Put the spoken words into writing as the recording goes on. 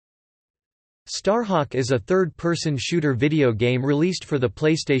Starhawk is a third-person shooter video game released for the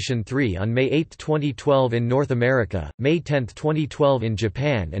PlayStation 3 on May 8, 2012 in North America, May 10, 2012 in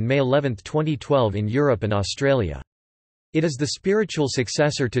Japan and May 11, 2012 in Europe and Australia. It is the spiritual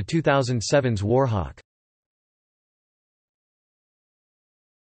successor to 2007's Warhawk.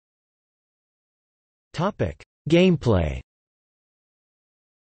 Gameplay.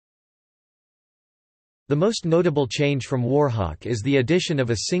 The most notable change from Warhawk is the addition of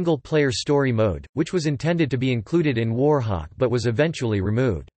a single-player story mode, which was intended to be included in Warhawk but was eventually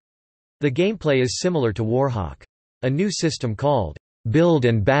removed. The gameplay is similar to Warhawk. A new system called Build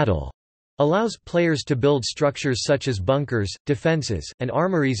and Battle allows players to build structures such as bunkers, defenses, and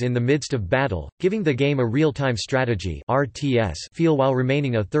armories in the midst of battle, giving the game a real-time strategy (RTS) feel while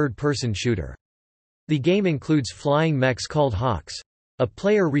remaining a third-person shooter. The game includes flying mechs called Hawks. A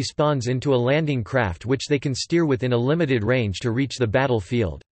player respawns into a landing craft which they can steer within a limited range to reach the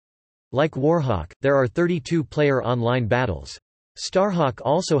battlefield. Like Warhawk, there are 32-player online battles. Starhawk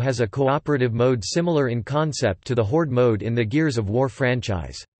also has a cooperative mode similar in concept to the Horde mode in the Gears of War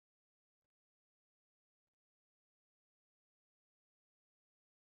franchise.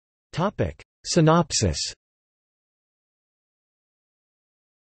 Synopsis.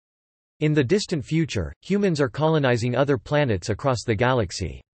 In the distant future, humans are colonizing other planets across the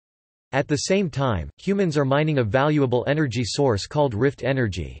galaxy. At the same time, humans are mining a valuable energy source called Rift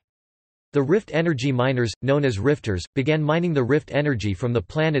energy. The Rift energy miners, known as Rifters, began mining the Rift energy from the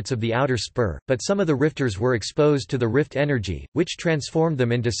planets of the outer spur, but some of the Rifters were exposed to the Rift energy, which transformed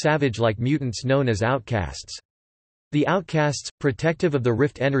them into savage-like mutants known as outcasts. The outcasts, protective of the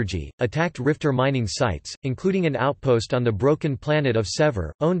Rift energy, attacked Rifter mining sites, including an outpost on the broken planet of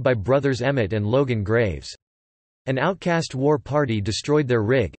Sever, owned by brothers Emmett and Logan Graves. An outcast war party destroyed their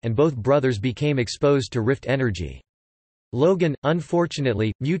rig, and both brothers became exposed to Rift energy. Logan,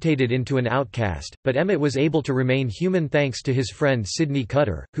 unfortunately, mutated into an outcast, but Emmett was able to remain human thanks to his friend Sidney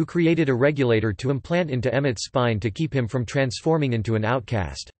Cutter, who created a regulator to implant into Emmett's spine to keep him from transforming into an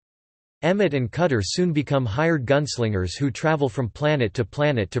outcast. Emmett and Cutter soon become hired gunslingers who travel from planet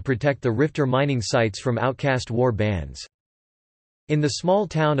to protect the Rifter mining sites from outcast war bands. In the small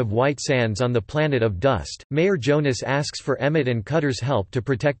town of White Sands on the planet of Dust, Mayor Jonas asks for Emmett and Cutter's help to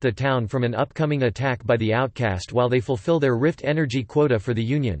protect the town from an upcoming attack by the outcast while they fulfill their Rift energy quota for the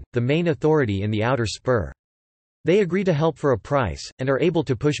Union, the main authority in the outer spur. They agree to help for a price, and are able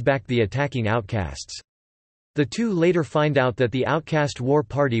to push back the attacking outcasts. The two later find out that the outcast war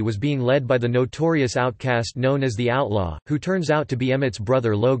party was being led by the notorious outcast known as the Outlaw, who turns out to be Emmett's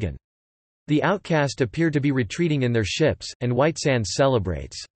brother Logan. The outcast appear to be retreating in their ships, and White Sands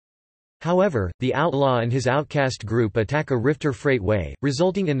celebrates. However, the Outlaw and his outcast group attack a Rifter freightway,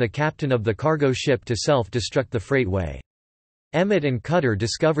 resulting in the captain of the cargo ship to self-destruct the freightway. Emmett and Cutter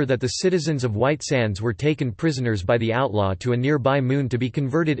discover that the citizens of White Sands were taken prisoners by the Outlaw to a nearby moon to be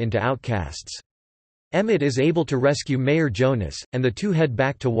converted into outcasts. Emmett is able to rescue Mayor Jonas, and the two head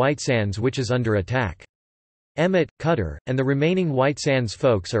back to White Sands, which is under attack. Emmett, Cutter, and the remaining White Sands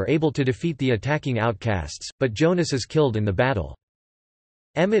folks are able to defeat the attacking outcasts, but Jonas is killed in the battle.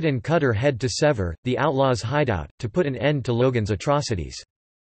 Emmett and Cutter head to Sever, the Outlaw's hideout, to put an end to Logan's atrocities.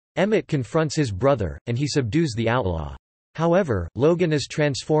 Emmett confronts his brother, and he subdues the Outlaw. However, Logan is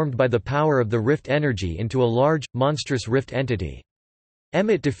transformed by the power of the Rift energy into a large, monstrous Rift entity.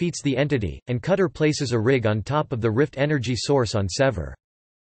 Emmett defeats the entity, and Cutter places a rig on top of the Rift energy source on Sever.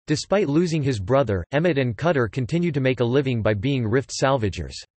 Despite losing his brother, Emmett and Cutter continue to make a living by being Rift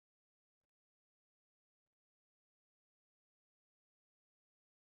salvagers.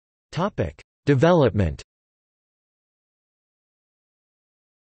 Development.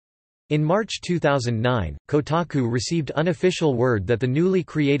 In March 2009, Kotaku received unofficial word that the newly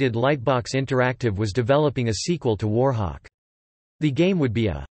created Lightbox Interactive was developing a sequel to Warhawk. The game would be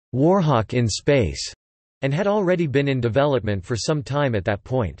a Warhawk in space, and had already been in development for some time at that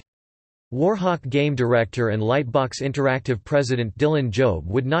point. Warhawk game director and Lightbox Interactive president Dylan Job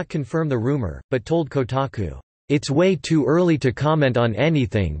would not confirm the rumor, but told Kotaku, "It's way too early to comment on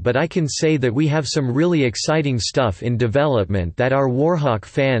anything, but I can say that we have some really exciting stuff in development that our Warhawk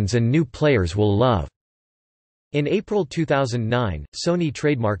fans and new players will love." In April 2009, Sony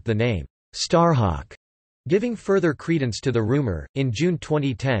trademarked the name Starhawk. Giving further credence to the rumor, in June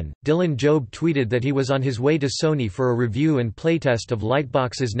 2010, Dylan Job tweeted that he was on his way to Sony for a review and playtest of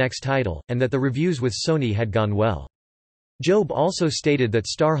Lightbox's next title, and that the reviews with Sony had gone well. Job also stated that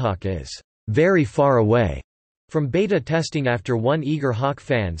Starhawk is very far away from beta testing after one eager Hawk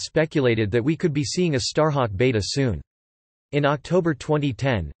fan speculated that we could be seeing a Starhawk beta soon. In October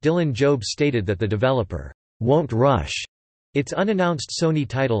 2010, Dylan Job stated that the developer won't rush its unannounced Sony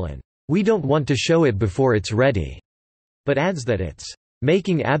title and "We don't want to show it before it's ready," but adds that it's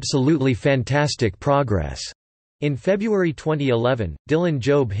 "making absolutely fantastic progress." In February 2011, Dylan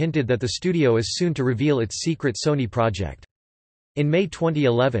Job hinted that the studio is soon to reveal its secret Sony project. In May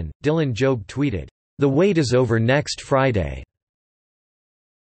 2011, Dylan Job tweeted, "The wait is over next Friday."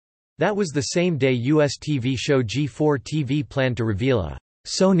 That was the same day US TV show G4 TV planned to reveal a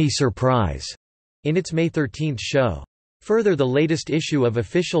Sony surprise in its May 13 show. Further, the latest issue of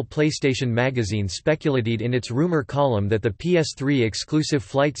official PlayStation magazine speculated in its rumor column that the PS3 exclusive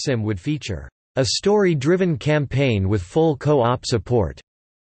flight sim would feature a story-driven campaign with full co-op support.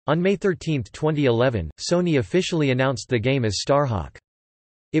 On May 13, 2011, Sony officially announced the game as Starhawk.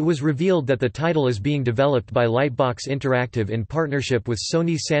 It was revealed that the title is being developed by Lightbox Interactive in partnership with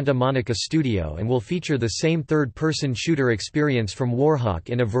Sony's Santa Monica studio and will feature the same third-person shooter experience from Warhawk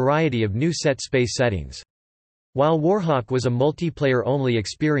in a variety of new set space settings. While Warhawk was a multiplayer-only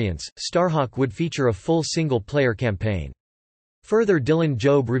experience, Starhawk would feature a full single-player campaign. Further, Dylan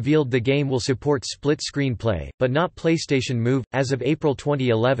Job revealed the game will support split screenplay, but not PlayStation Move. As of April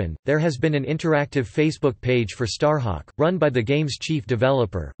 2011, there has been an interactive Facebook page for Starhawk, run by the game's chief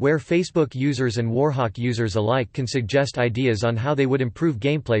developer, where Facebook users and Warhawk users alike can suggest ideas on how they would improve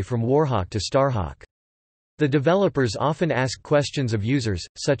gameplay from Warhawk to Starhawk. The developers often ask questions of users,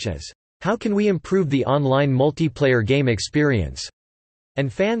 such as, "How can we improve the online multiplayer game experience?"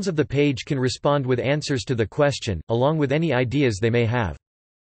 And fans of the page can respond with answers to the question, along with any ideas they may have.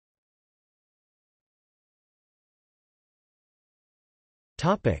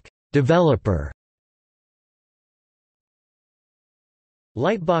 Developer.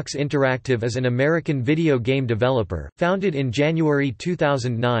 Lightbox Interactive is an American video game developer, founded in January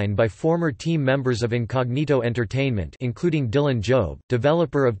 2009 by former team members of Incognito Entertainment including Dylan Job,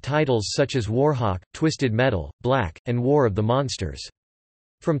 developer of titles such as Warhawk, Twisted Metal, Black, and War of the Monsters.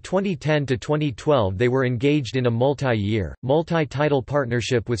 From 2010 to 2012 they were engaged in a multi-year, multi-title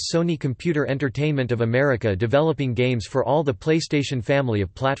partnership with Sony Computer Entertainment of America developing games for all the PlayStation family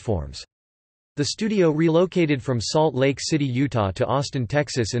of platforms. The studio relocated from Salt Lake City, Utah to Austin,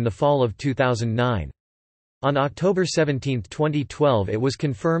 Texas in the fall of 2009. On October 17, 2012 it was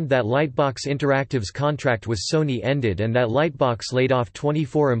confirmed that Lightbox Interactive's contract with Sony ended and that Lightbox laid off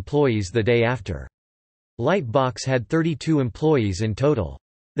 24 employees the day after. Lightbox had 32 employees in total.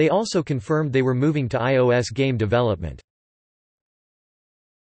 They also confirmed they were moving to iOS game development.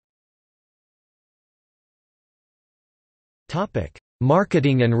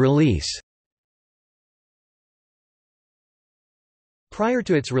 Marketing and release. Prior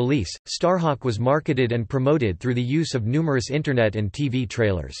to its release, Starhawk was marketed and promoted through the use of numerous internet and TV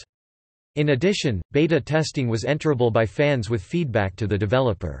trailers. In addition, beta testing was enterable by fans with feedback to the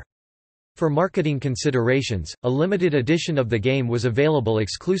developer. For marketing considerations, a limited edition of the game was available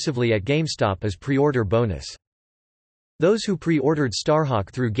exclusively at GameStop as pre-order bonus. Those who pre-ordered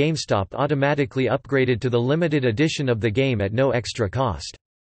Starhawk through GameStop automatically upgraded to the limited edition of the game at no extra cost.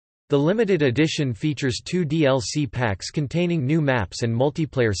 The limited edition features 2 DLC packs containing new maps and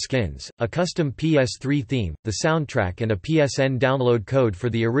multiplayer skins, a custom PS3 theme, the soundtrack and a PSN download code for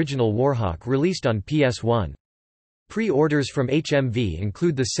the original Warhawk released on PS1. Pre-orders from HMV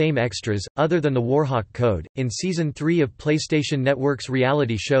include the same extras, other than the Warhawk code. In Season 3 of PlayStation Network's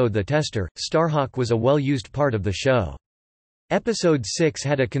reality show The Tester, Starhawk was a well-used part of the show. Episode 6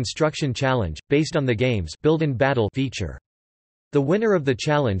 had a construction challenge, based on the game's Build and Battle feature. The winner of the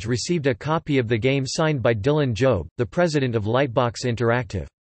challenge received a copy of the game signed by Dylan Job, the president of Lightbox Interactive.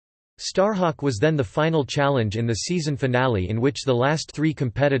 Starhawk was then the final challenge in the season finale, in which the last 3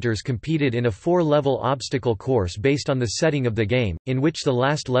 competitors competed in a 4-level obstacle course based on the setting of the game, in which the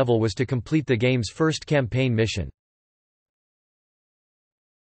last level was to complete the game's first campaign mission.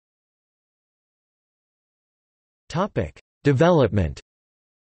 Development.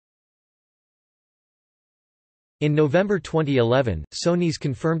 In November 2011, Sony's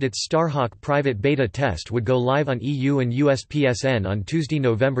confirmed its Starhawk private beta test would go live on EU and US PSN on Tuesday,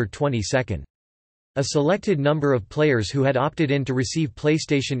 November 22. A selected number of players who had opted in to receive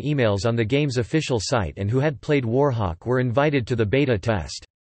PlayStation emails on the game's official site and who had played Warhawk were invited to the beta test.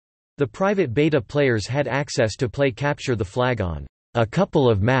 The private beta players had access to play Capture the Flag on a couple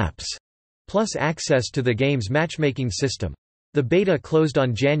of maps, plus access to the game's matchmaking system. The beta closed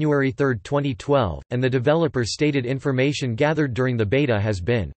on January 3, 2012, and the developer stated information gathered during the beta has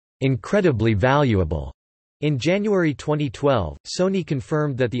been incredibly valuable. In January 2012, Sony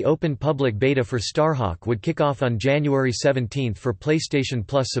confirmed that the open public beta for Starhawk would kick off on January 17 for PlayStation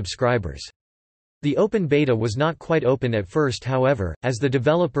Plus subscribers. The open beta was not quite open at first, however, as the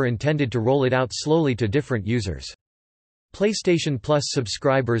developer intended to roll it out slowly to different users. PlayStation Plus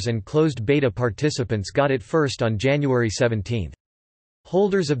subscribers and closed beta participants got it first on January 17.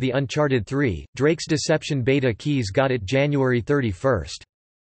 Holders of the Uncharted 3: Drake's Deception beta keys got it January 31.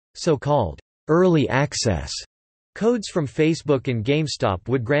 So-called early access codes from Facebook and GameStop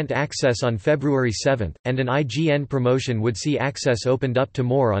would grant access on February 7, and an IGN promotion would see access opened up to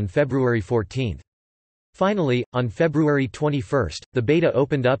more on February 14. Finally, on February 21, the beta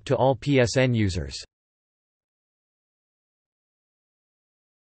opened up to all PSN users.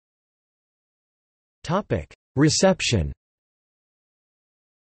 Reception.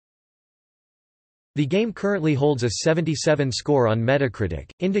 The game currently holds a 77 score on Metacritic,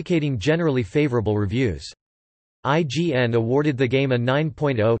 indicating generally favorable reviews. IGN awarded the game a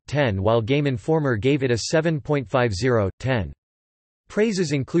 9.0/10 while Game Informer gave it a 7.50/10.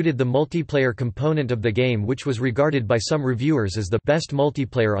 Praises included the multiplayer component of the game, which was regarded by some reviewers as the best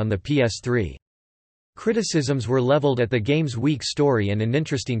multiplayer on the PS3. Criticisms were leveled at the game's weak story and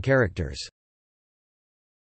uninteresting characters.